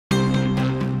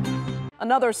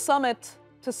Another summit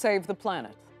to save the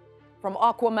planet. From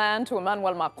Aquaman to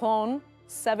Emmanuel Macron,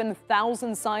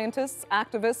 7,000 scientists,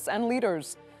 activists, and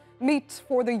leaders meet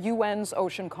for the UN's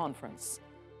Ocean Conference.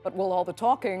 But will all the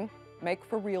talking make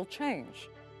for real change?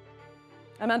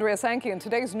 I'm Andrea Sankey, and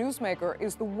today's newsmaker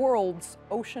is the world's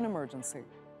ocean emergency.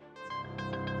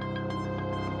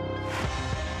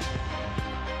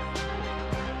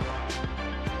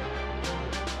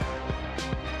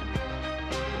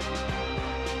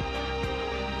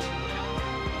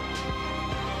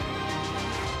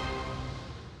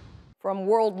 From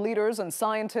world leaders and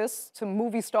scientists to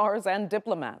movie stars and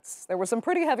diplomats, there were some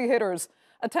pretty heavy hitters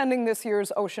attending this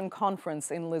year's Ocean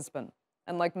Conference in Lisbon.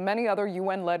 And like many other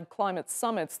UN-led climate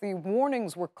summits, the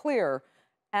warnings were clear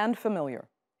and familiar.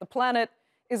 The planet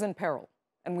is in peril,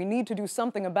 and we need to do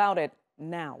something about it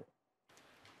now.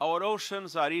 Our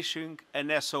oceans are issuing an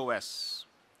SOS.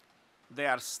 They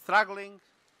are struggling,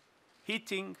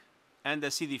 heating, and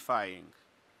acidifying.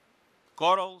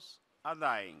 Corals are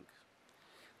dying.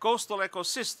 Coastal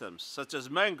ecosystems, such as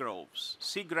mangroves,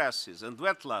 seagrasses, and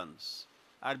wetlands,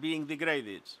 are being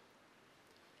degraded.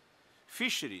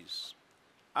 Fisheries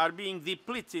are being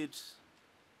depleted,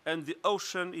 and the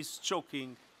ocean is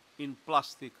choking in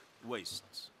plastic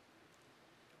wastes.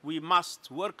 We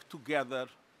must work together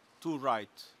to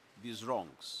right these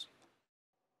wrongs.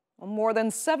 Well, more than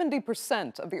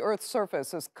 70% of the Earth's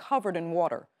surface is covered in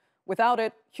water. Without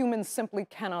it, humans simply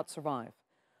cannot survive.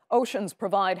 Oceans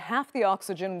provide half the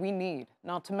oxygen we need,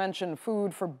 not to mention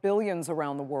food for billions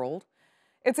around the world.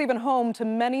 It's even home to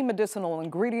many medicinal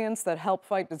ingredients that help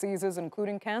fight diseases,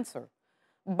 including cancer.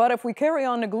 But if we carry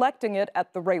on neglecting it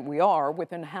at the rate we are,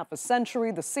 within half a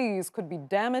century, the seas could be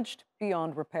damaged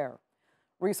beyond repair.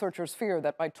 Researchers fear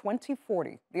that by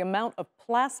 2040, the amount of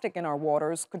plastic in our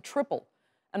waters could triple.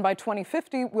 And by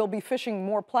 2050, we'll be fishing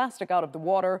more plastic out of the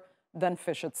water than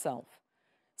fish itself.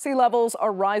 Sea levels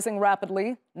are rising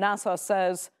rapidly. NASA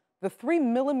says the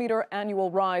 3-millimeter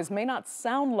annual rise may not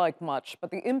sound like much,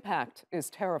 but the impact is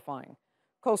terrifying.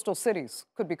 Coastal cities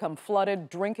could become flooded,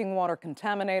 drinking water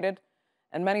contaminated,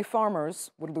 and many farmers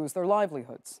would lose their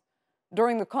livelihoods.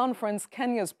 During the conference,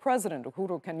 Kenya's President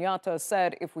Uhuru Kenyatta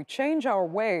said if we change our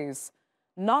ways,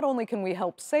 not only can we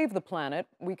help save the planet,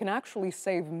 we can actually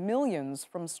save millions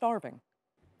from starving.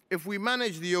 If we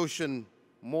manage the ocean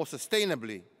more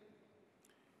sustainably,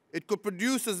 it could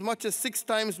produce as much as 6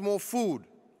 times more food,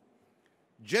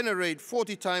 generate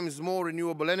 40 times more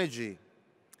renewable energy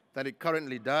than it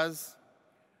currently does,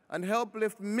 and help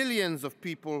lift millions of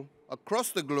people across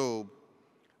the globe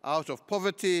out of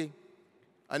poverty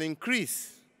and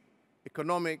increase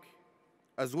economic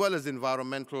as well as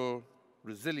environmental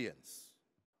resilience.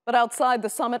 But outside the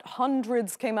summit,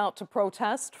 hundreds came out to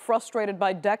protest, frustrated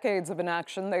by decades of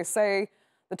inaction. They say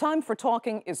the time for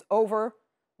talking is over,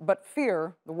 but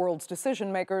fear the world's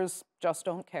decision makers just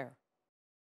don't care.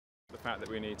 The fact that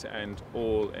we need to end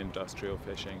all industrial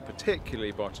fishing,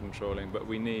 particularly bottom trawling, but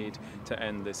we need to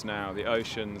end this now. The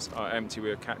oceans are empty.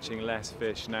 We're catching less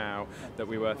fish now than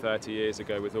we were 30 years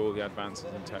ago with all the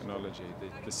advances in technology.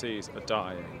 The seas are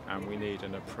dying, and we need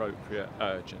an appropriate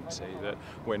urgency that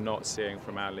we're not seeing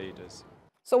from our leaders.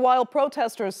 So while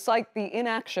protesters cite the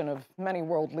inaction of many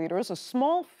world leaders, a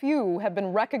small few have been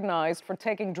recognized for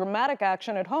taking dramatic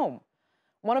action at home.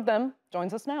 One of them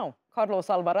joins us now.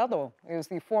 Carlos Alvarado is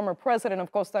the former president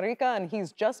of Costa Rica, and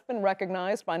he's just been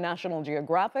recognized by National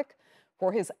Geographic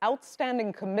for his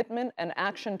outstanding commitment and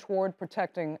action toward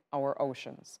protecting our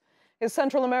oceans. His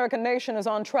Central American nation is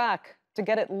on track to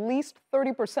get at least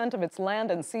 30% of its land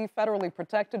and sea federally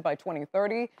protected by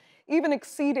 2030, even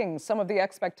exceeding some of the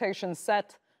expectations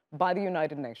set by the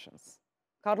United Nations.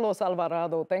 Carlos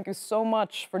Alvarado, thank you so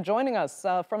much for joining us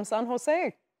from San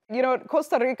Jose. You know,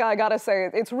 Costa Rica, I gotta say,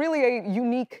 it's really a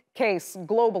unique case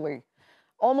globally,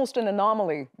 almost an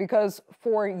anomaly, because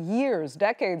for years,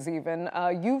 decades even,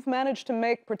 you've managed to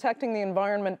make protecting the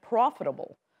environment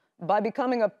profitable by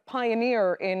becoming a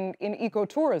pioneer in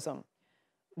ecotourism.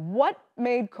 What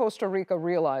made Costa Rica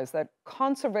realize that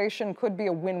conservation could be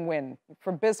a win-win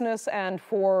for business and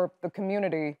for the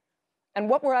community? And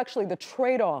what were actually the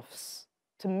trade-offs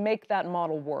to make that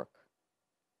model work?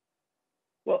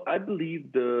 Well, I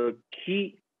believe the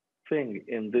key thing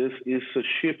in this is a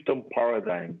shift on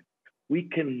paradigm. We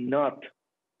cannot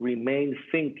remain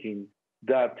thinking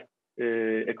that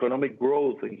economic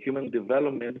growth and human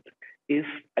development is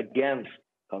against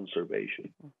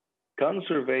conservation.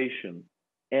 Conservation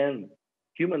and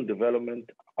human development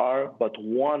are but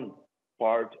one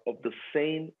part of the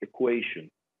same equation.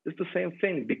 It's the same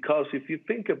thing, because if you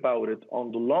think about it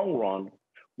on the long run,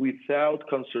 without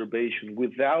conservation,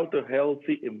 without a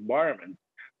healthy environment,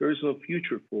 there is no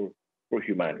future for for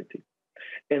humanity.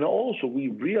 And also, we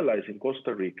realized in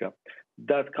Costa Rica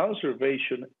that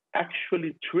conservation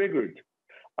actually triggered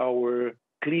our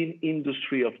clean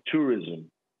industry of tourism.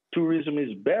 Tourism is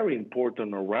very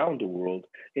important around the world.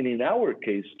 And in our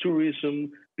case,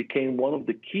 tourism became one of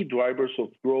the key drivers of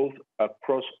growth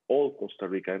across all Costa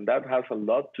Rica. And that has a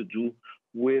lot to do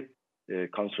with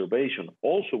conservation,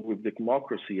 also with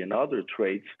democracy and other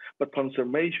traits. But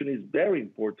conservation is very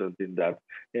important in that.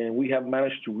 And we have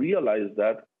managed to realize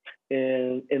that.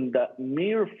 And that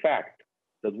mere fact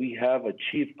that we have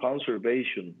achieved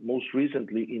conservation, most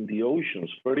recently in the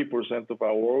oceans, 30% of our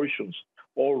oceans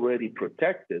already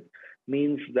protected,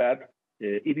 means that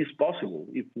it is possible.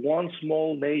 If one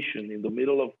small nation in the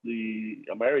middle of the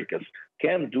Americas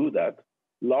can do that,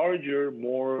 larger,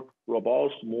 more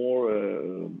robust,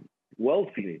 more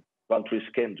wealthy countries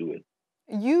can do it.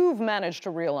 You've managed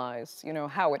to realize,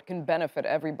 how it can benefit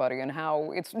everybody and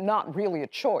how it's not really a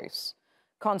choice.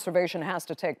 Conservation has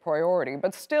to take priority,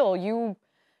 but still,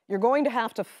 you're going to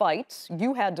have to fight.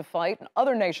 You had to fight, and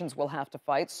other nations will have to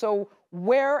fight. So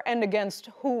where and against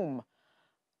whom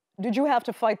did you have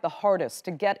to fight the hardest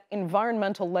to get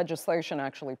environmental legislation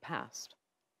actually passed?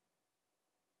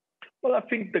 Well, I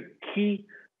think the key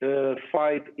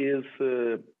fight is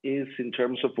in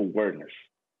terms of awareness.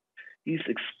 Is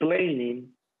explaining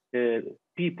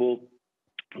people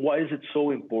why is it so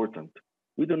important.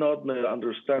 We do not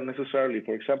understand necessarily,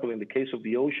 for example, in the case of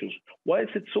the oceans, why is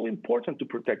it so important to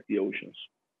protect the oceans?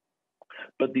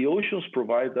 But the oceans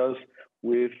provide us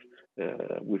with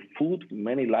food,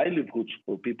 many livelihoods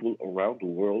for people around the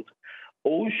world.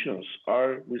 Oceans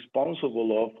are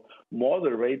responsible of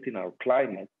moderating our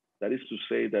climate. That is to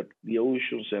say that the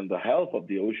oceans and the health of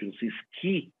the oceans is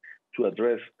key to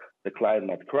address the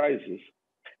climate crisis.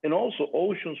 And also,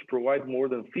 oceans provide more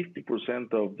than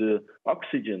 50% of the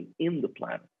oxygen in the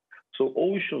planet. So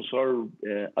oceans are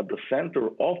at the center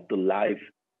of the life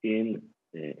in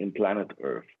planet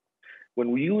Earth.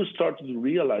 When you start to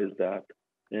realize that,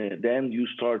 then you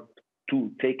start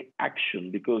to take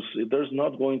action, because there's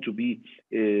not going to be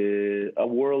a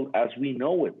world as we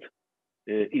know it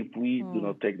if we do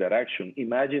not take that action.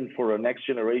 Imagine for a next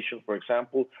generation, for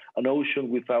example, an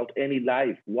ocean without any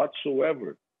life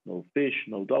whatsoever. No fish,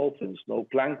 no dolphins, no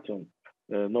plankton,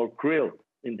 no krill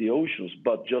in the oceans,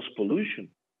 but just pollution.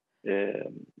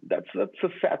 That's a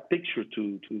sad picture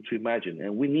to imagine,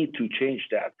 and we need to change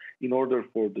that in order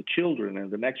for the children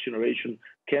and the next generation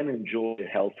can enjoy a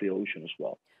healthy ocean as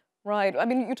well. Right. I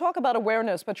mean, you talk about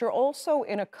awareness, but you're also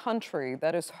in a country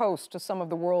that is host to some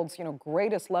of the world's,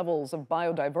 greatest levels of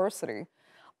biodiversity.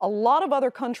 A lot of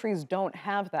other countries don't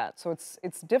have that, so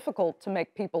it's difficult to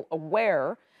make people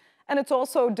aware. And it's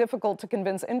also difficult to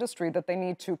convince industry that they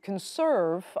need to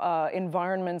conserve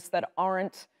environments that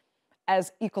aren't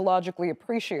as ecologically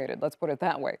appreciated, let's put it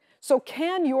that way. So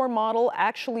can your model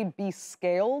actually be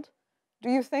scaled, do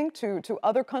you think, to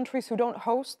other countries who don't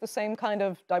host the same kind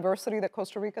of diversity that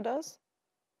Costa Rica does?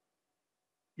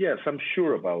 Yes, I'm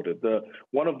sure about it.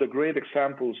 One of the great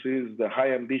examples is the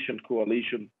High Ambition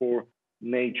Coalition for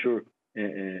Nature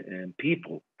and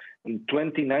People. In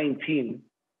 2019,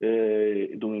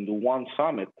 during the One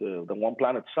Summit, the One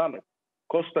Planet Summit,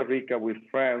 Costa Rica with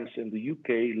France and the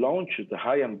UK launched the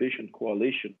High Ambition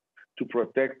Coalition to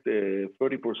protect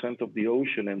 30% of the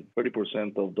ocean and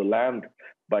 30% of the land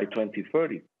by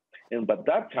 2030. And by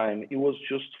that time, it was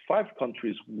just 5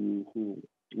 countries who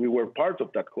we were part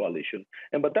of that coalition.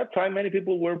 And by that time, many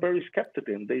people were very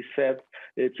skeptical, and they said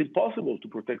it's impossible to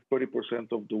protect 30%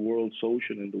 of the world's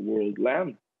ocean and the world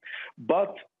land.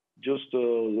 But just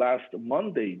last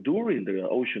Monday, during the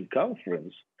Ocean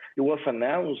Conference, it was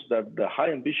announced that the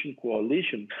High Ambition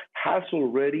Coalition has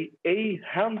already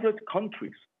 800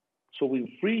 countries. So in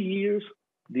 3 years,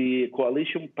 the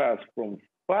coalition passed from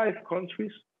 5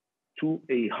 countries to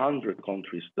 100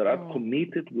 countries that are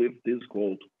committed with this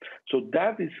goal. So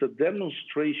that is a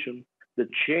demonstration that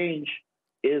change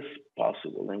is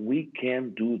possible, and we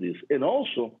can do this. And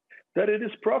also that it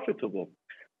is profitable.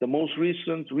 The most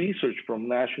recent research from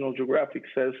National Geographic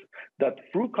says that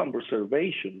through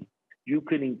conservation, you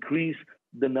can increase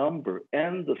the number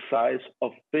and the size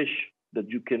of fish that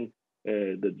you can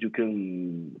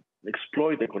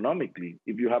exploit economically.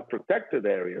 If you have protected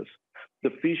areas,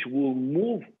 the fish will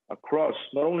move across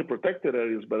not only protected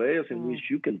areas, but areas in which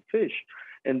you can fish,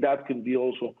 and that can be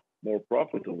also more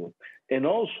profitable. And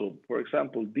also, for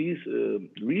example, this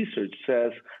research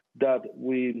says that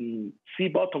with sea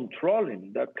bottom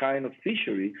trawling, that kind of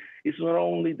fishery is not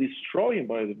only destroying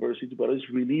biodiversity, but is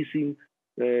releasing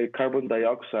carbon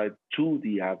dioxide to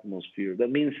the atmosphere.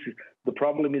 That means the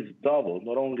problem is double,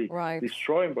 not only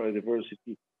destroying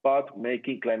biodiversity, but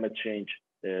making climate change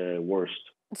worse.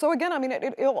 So again, I mean,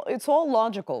 it's all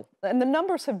logical, and the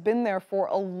numbers have been there for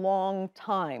a long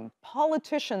time.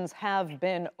 Politicians have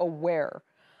been aware.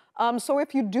 So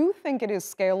if you do think it is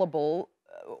scalable,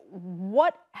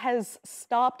 what has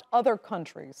stopped other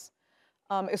countries,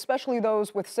 especially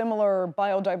those with similar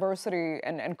biodiversity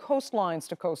and coastlines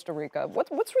to Costa Rica,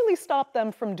 what's really stopped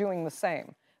them from doing the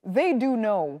same? They do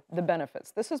know the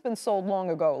benefits. This has been sold long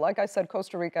ago. Like I said,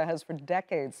 Costa Rica has for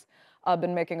decades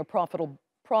been making a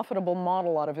profitable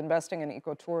model out of investing in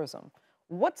ecotourism.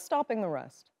 What's stopping the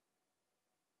rest?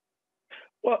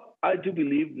 Well, I do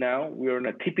believe now we're on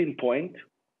a tipping point.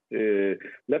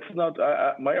 Let's not,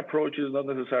 my approach is not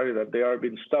necessarily that they are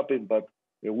being stopping, but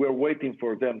we're waiting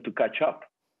for them to catch up.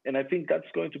 And I think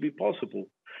that's going to be possible.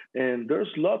 And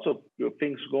there's lots of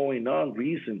things going on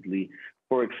recently.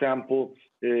 For example,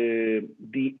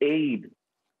 the aid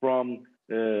from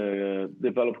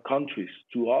developed countries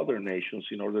to other nations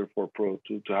in order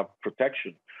to have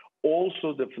protection.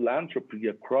 Also, the philanthropy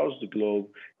across the globe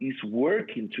is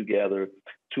working together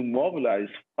to mobilize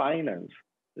finance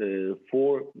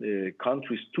for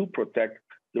countries to protect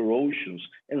their oceans.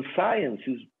 And science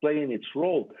is playing its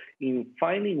role in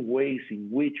finding ways in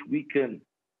which we can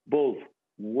both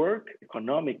work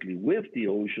economically with the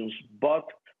oceans, but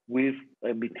with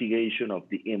a mitigation of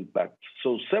the impact.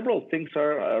 So several things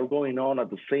are going on at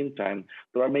the same time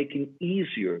that are making it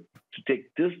easier to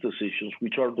take these decisions,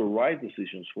 which are the right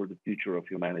decisions for the future of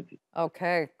humanity.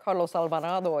 Okay, Carlos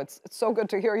Alvarado, it's so good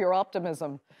to hear your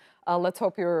optimism. Let's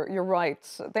hope you're right.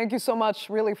 Thank you so much,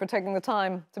 really, for taking the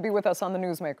time to be with us on the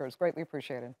Newsmakers. Greatly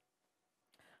appreciated.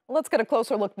 Let's get a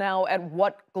closer look now at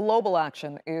what global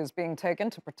action is being taken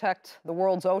to protect the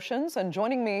world's oceans. And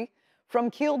joining me from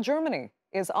Kiel, Germany,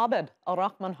 is Abed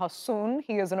Rahman Hassoun.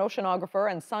 He is an oceanographer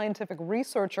and scientific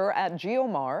researcher at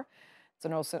GEOMAR. It's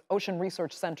an ocean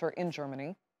research center in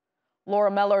Germany. Laura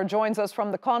Meller joins us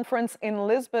from the conference in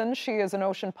Lisbon. She is an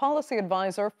ocean policy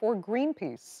advisor for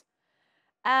Greenpeace.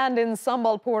 And in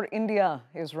Sambalpur, India,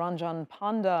 is Ranjan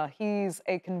Panda. He's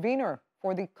a convener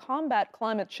for the Combat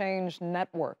Climate Change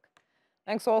Network.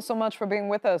 Thanks all so much for being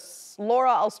with us.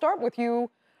 Laura, I'll start with you.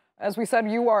 As we said,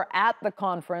 you are at the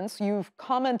conference. You've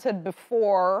commented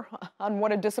before on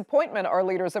what a disappointment our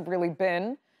leaders have really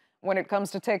been when it comes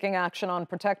to taking action on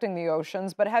protecting the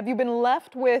oceans. But have you been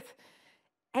left with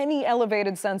any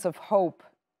elevated sense of hope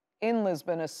in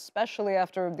Lisbon, especially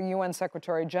after the UN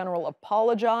Secretary General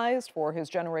apologized for his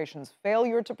generation's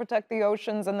failure to protect the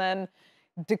oceans and then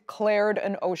declared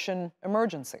an ocean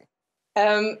emergency?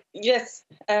 Yes,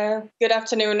 good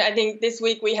afternoon. I think this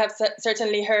week we have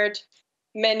certainly heard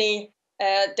many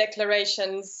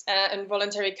declarations and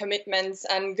voluntary commitments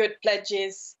and good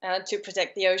pledges to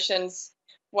protect the oceans,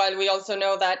 while we also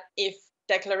know that if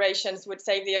declarations would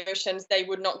save the oceans, they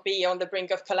would not be on the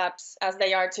brink of collapse as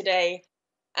they are today.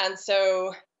 And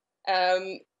so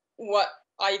what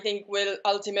I think will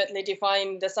ultimately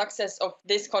define the success of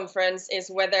this conference is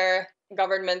whether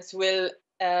governments will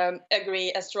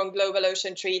agree a strong global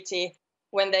ocean treaty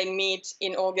when they meet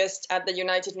in August at the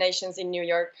United Nations in New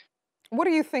York. What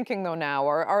are you thinking, though, now?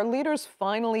 Are leaders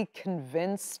finally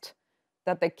convinced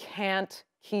that they can't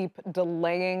keep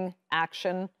delaying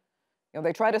action? You know,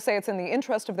 they try to say it's in the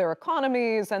interest of their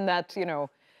economies and that, you know,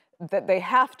 that they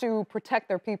have to protect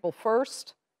their people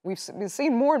first. We've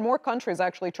seen more and more countries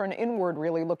actually turn inward,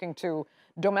 really looking to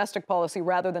domestic policy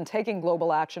rather than taking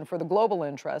global action for the global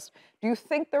interest. Do you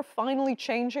think they're finally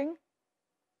changing?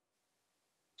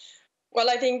 Well,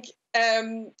 I think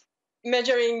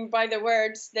measuring by the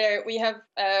words, there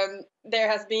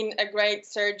has been a great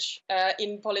surge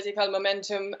in political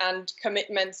momentum and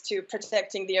commitments to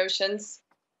protecting the oceans.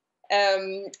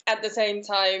 At the same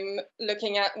time,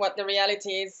 looking at what the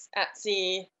reality is at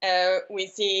sea, we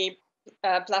see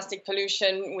plastic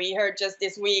pollution. We heard just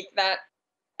this week that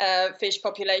fish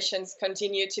populations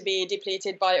continue to be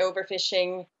depleted by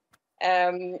overfishing,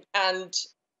 and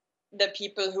the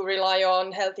people who rely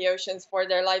on healthy oceans for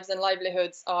their lives and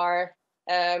livelihoods are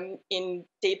in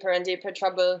deeper and deeper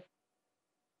trouble.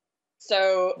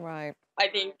 So right. I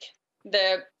think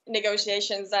the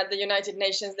negotiations at the United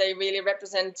Nations, they really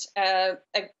represent a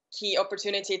key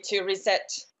opportunity to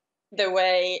reset the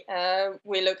way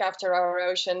we look after our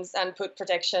oceans and put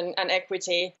protection and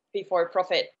equity before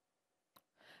profit.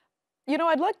 You know,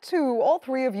 I'd like to, all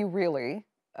three of you really,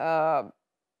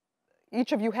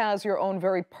 each of you has your own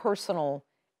very personal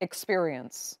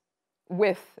experience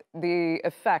with the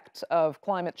effect of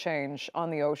climate change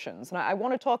on the oceans. And I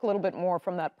want to talk a little bit more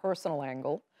from that personal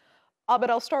angle. Abed,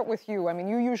 I'll start with you. I mean,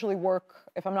 you usually work,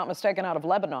 if I'm not mistaken, out of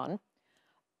Lebanon.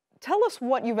 Tell us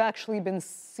what you've actually been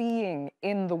seeing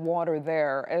in the water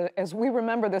there. As we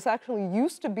remember, this actually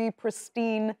used to be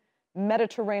pristine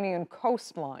Mediterranean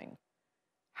coastline.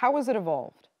 How has it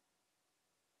evolved?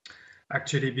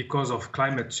 Actually, because of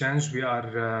climate change, we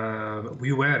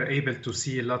were able to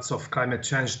see lots of climate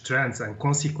change trends and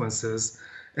consequences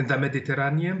in the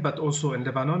Mediterranean, but also in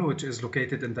Lebanon, which is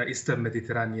located in the Eastern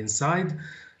Mediterranean side.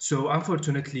 So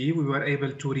unfortunately, we were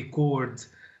able to record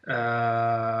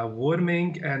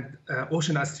warming and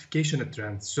ocean acidification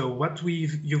trends. So what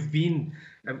we've been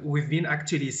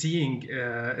actually seeing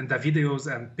in the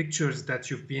videos and pictures that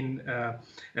you've been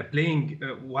playing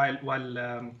while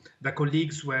the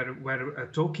colleagues were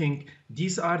talking,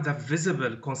 these are the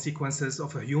visible consequences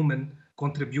of human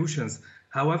contributions.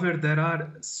 However, there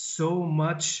are so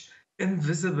much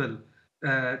invisible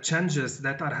changes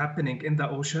that are happening in the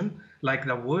ocean, like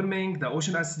the warming, the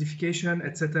ocean acidification,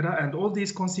 etc. And all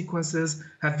these consequences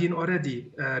have been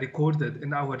already recorded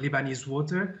in our Lebanese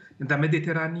water, in the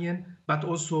Mediterranean, but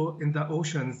also in the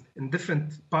oceans, in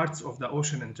different parts of the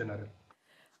ocean in general.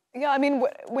 Yeah, I mean,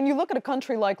 when you look at a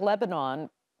country like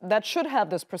Lebanon, that should have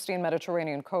this pristine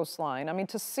Mediterranean coastline, I mean,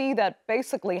 to see that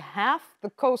basically half the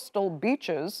coastal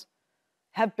beaches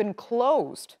have been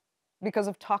closed because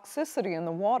of toxicity in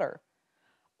the water.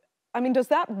 I mean, does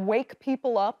that wake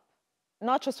people up,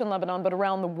 not just in Lebanon, but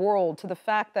around the world, to the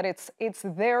fact that it's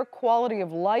their quality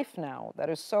of life now that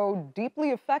is so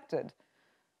deeply affected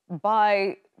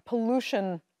by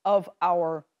pollution of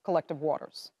our collective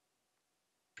waters?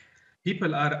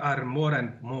 People are more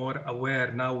and more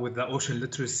aware now with the ocean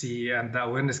literacy and the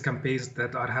awareness campaigns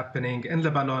that are happening in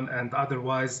Lebanon and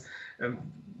otherwise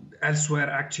elsewhere,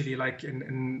 actually, like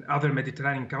in other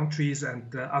Mediterranean countries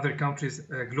and other countries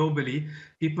globally.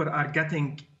 People are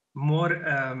getting more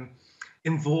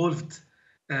involved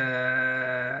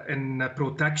in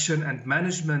protection and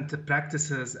management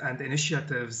practices and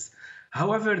initiatives.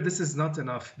 However, this is not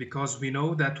enough because we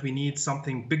know that we need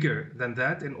something bigger than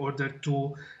that in order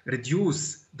to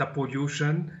reduce the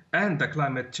pollution and the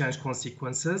climate change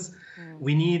consequences.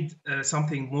 We need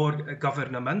something more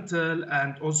governmental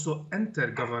and also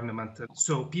intergovernmental.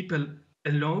 So people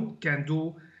alone can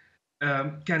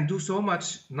do so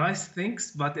much nice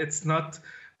things, but it's not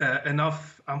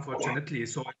enough, unfortunately.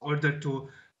 So in order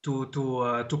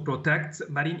to protect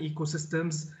marine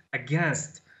ecosystems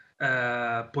against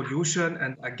pollution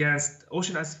and against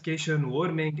ocean acidification,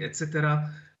 warming, etc.,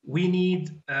 we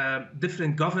need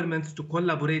different governments to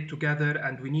collaborate together,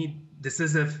 and we need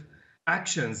decisive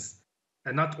actions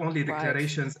and not only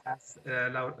declarations, as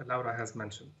Laura has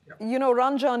mentioned. Yeah. You know,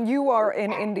 Ranjan, you are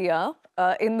in India,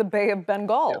 in the Bay of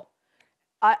Bengal.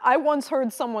 Yeah. I once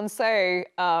heard someone say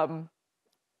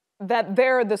that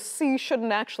there the sea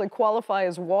shouldn't actually qualify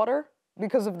as water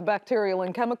because of the bacterial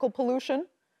and chemical pollution.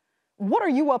 What are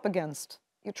you up against?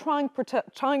 You're trying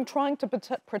to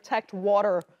protect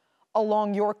water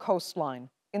along your coastline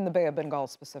in the Bay of Bengal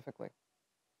specifically.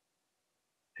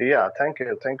 Yeah, thank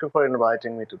you. Thank you for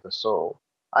inviting me to the show.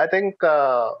 I think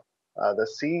the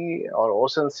sea or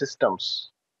ocean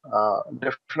systems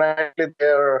definitely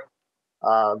they're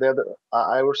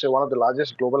I would say one of the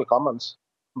largest global commons.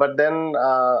 But then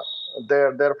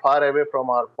they're far away from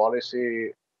our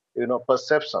policy,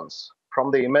 perceptions,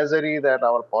 from the imagery that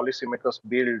our policymakers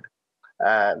build.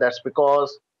 That's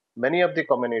because many of the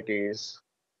communities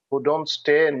who don't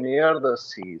stay near the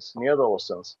seas, near the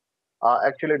oceans,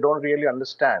 actually don't really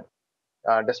understand,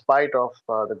 despite of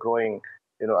the growing,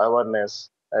 awareness,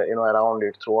 around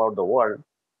it throughout the world.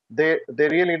 They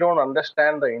really don't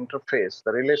understand the interface,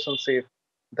 the relationship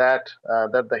that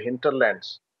the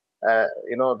hinterlands,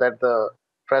 that the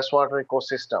freshwater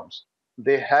ecosystems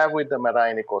they have with the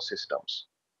marine ecosystems.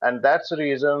 And that's the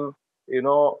reason,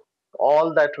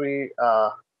 all that we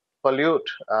pollute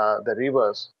the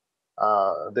rivers,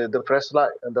 the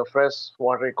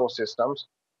freshwater ecosystems,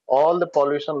 all the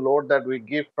pollution load that we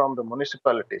give from the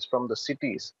municipalities, from the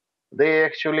cities, they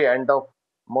actually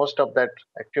most of that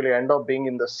actually end up being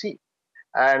in the sea.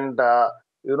 And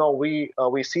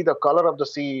we see the color of the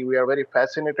sea. We are very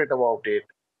fascinated about it.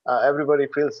 Everybody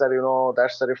feels that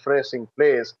that's a refreshing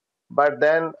place. But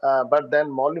then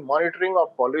monitoring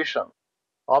of pollution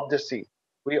of the sea,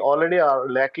 we already are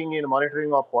lacking in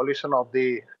monitoring of pollution of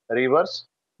the rivers.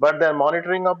 But then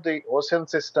monitoring of the ocean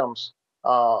systems,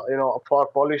 for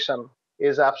pollution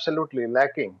is absolutely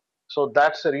lacking. So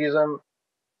that's the reason,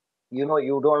 you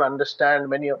don't understand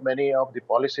many of the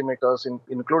policymakers,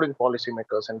 including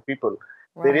policymakers and people.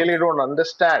 Right. They really don't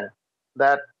understand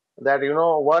that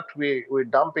what we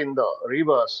dump in the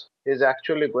rivers is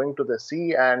actually going to the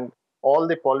sea, and all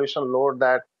the pollution load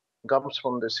that comes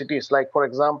from the cities. Like, for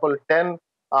example, 10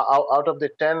 out of the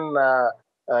 10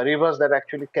 rivers that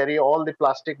actually carry all the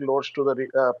plastic loads to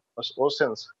the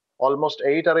oceans, almost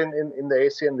 8 are in the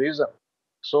Asian region.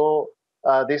 So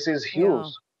this is huge.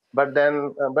 Yeah. But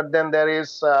then there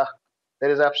is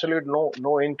absolute no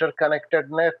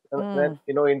interconnectedness,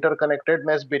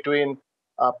 interconnectedness between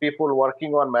people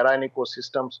working on marine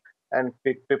ecosystems and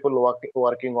people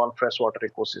working on freshwater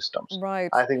ecosystems. Right.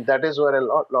 I think that is where a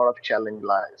lot of challenge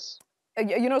lies.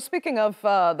 You know, speaking of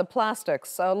the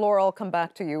plastics, Laura, I'll come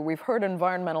back to you. We've heard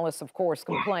environmentalists, of course,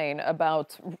 complain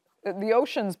about the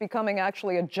oceans becoming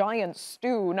actually a giant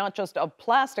stew, not just of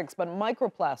plastics, but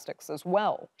microplastics as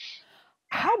well.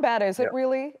 How bad is it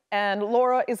really? And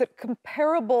Laura, is it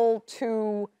comparable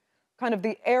to kind of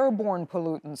the airborne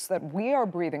pollutants that we are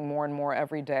breathing more and more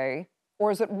every day?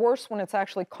 Or is it worse when it's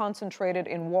actually concentrated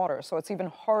in water? So it's even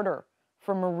harder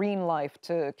for marine life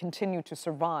to continue to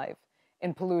survive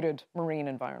in polluted marine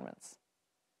environments?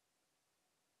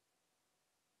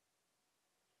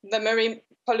 The marine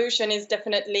pollution is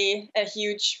definitely a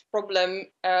huge problem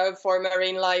for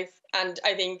marine life, and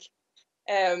I think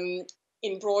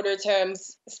in broader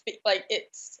terms, like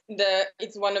it's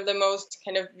one of the most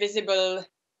kind of visible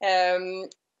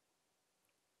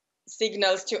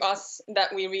signals to us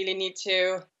that we really need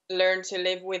to learn to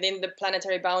live within the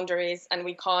planetary boundaries, and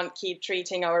we can't keep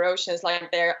treating our oceans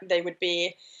like they would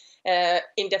be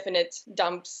indefinite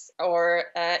dumps or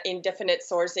indefinite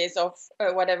sources of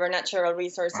whatever natural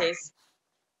resources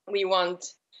we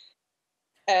want.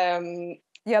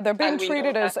 Yeah, they're being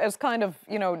treated as kind of,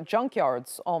 you know,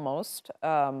 junkyards almost.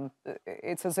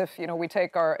 It's as if, you know,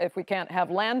 if we can't have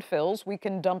landfills, we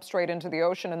can dump straight into the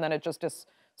ocean, and then it just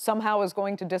somehow is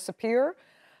going to disappear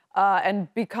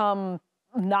and become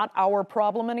not our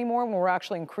problem anymore when we're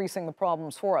actually increasing the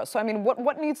problems for us. So, I mean,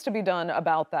 what needs to be done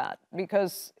about that?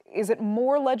 Because is it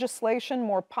more legislation,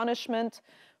 more punishment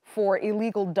for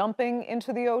illegal dumping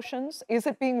into the oceans? Is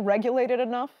it being regulated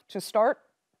enough to start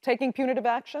taking punitive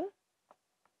action?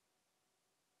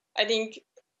 I think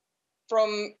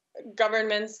from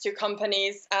governments to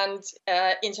companies and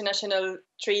international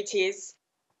treaties,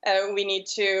 we need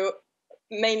to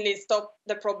mainly stop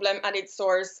the problem at its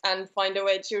source and find a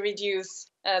way to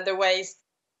reduce the waste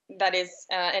that is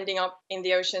ending up in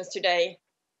the oceans today.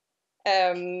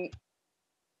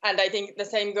 And I think the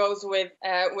same goes with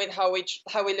how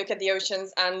we look at the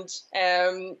oceans and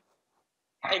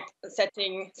like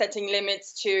setting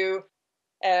limits to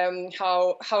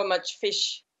how much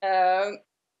fish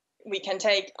we can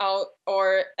take out,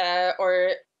 or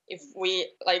if we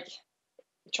like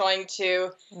trying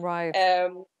to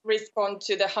respond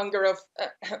to the hunger of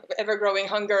ever-growing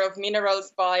hunger of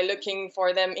minerals by looking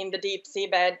for them in the deep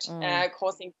seabed,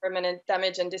 causing permanent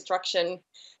damage and destruction.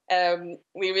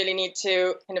 We really need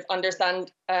to kind of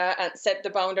understand and set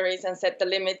the boundaries and set the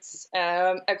limits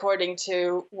according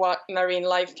to what marine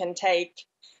life can take.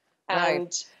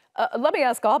 And let me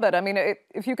ask Abed, I mean,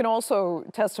 if you can also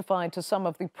testify to some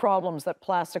of the problems that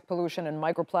plastic pollution and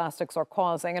microplastics are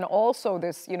causing, and also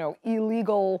this, you know,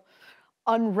 illegal,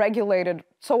 unregulated,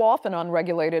 so often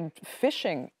unregulated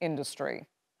fishing industry.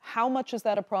 How much is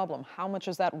that a problem? How much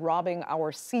is that robbing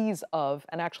our seas of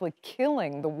and actually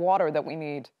killing the water that we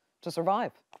need to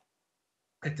survive?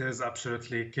 It is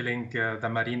absolutely killing the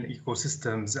marine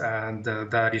ecosystems and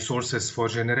the resources for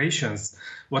generations.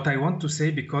 What I want to say,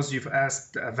 because you've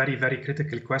asked a very, very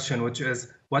critical question, which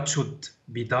is what should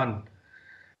be done?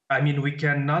 I mean, we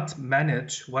cannot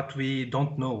manage what we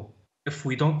don't know. If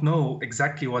we don't know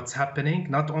exactly what's happening,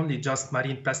 not only just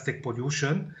marine plastic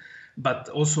pollution, but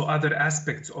also other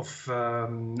aspects of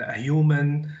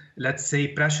human, let's say,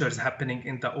 pressures happening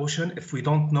in the ocean. If we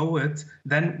don't know it,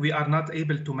 then we are not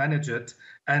able to manage it.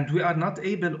 And we are not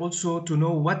able also to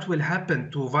know what will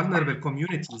happen to vulnerable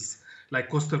communities, like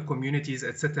coastal communities,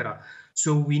 etc.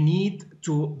 So we need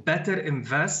to better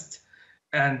invest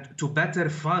and to better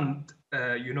fund,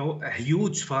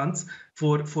 huge funds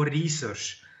for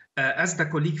research. As the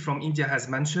colleague from India has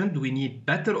mentioned, we need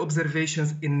better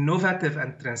observations, innovative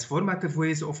and transformative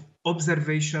ways of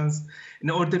observations in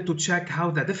order to check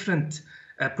how the different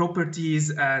properties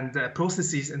and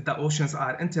processes in the oceans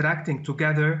are interacting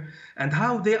together and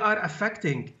how they are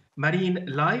affecting marine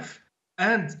life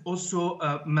and also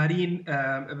marine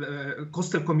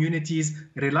coastal communities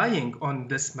relying on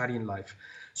this marine life.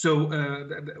 So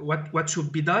what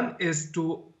should be done is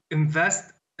to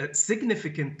invest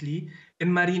significantly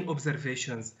in marine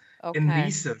observations, in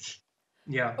research.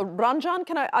 Yeah. Ranjan,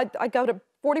 I got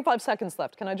 45 seconds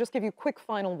left. Can I just give you quick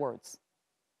final words?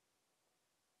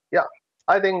 Yeah,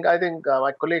 I think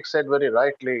my colleague said very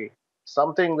rightly,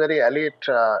 something very elite.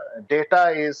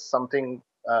 Data is something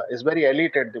is very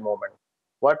elite at the moment.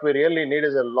 What we really need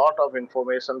is a lot of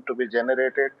information to be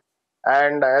generated.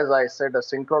 And as I said, a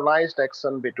synchronized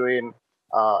action between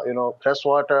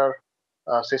freshwater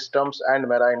systems and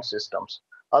marine systems.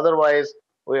 Otherwise,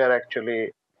 we are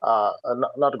actually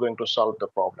not going to solve the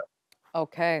problem.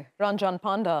 Okay. Ranjan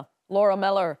Panda, Laura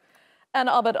Meller, and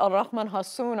Abed Rahman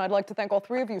Hassoun, I'd like to thank all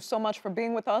three of you so much for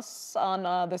being with us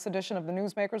on this edition of The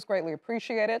Newsmakers. Greatly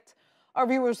appreciate it. Our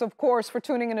viewers, of course, for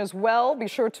tuning in as well. Be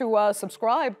sure to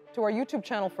subscribe to our YouTube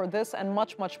channel for this and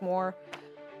much, much more.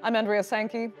 I'm Andrea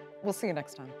Sankey. We'll see you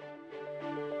next time.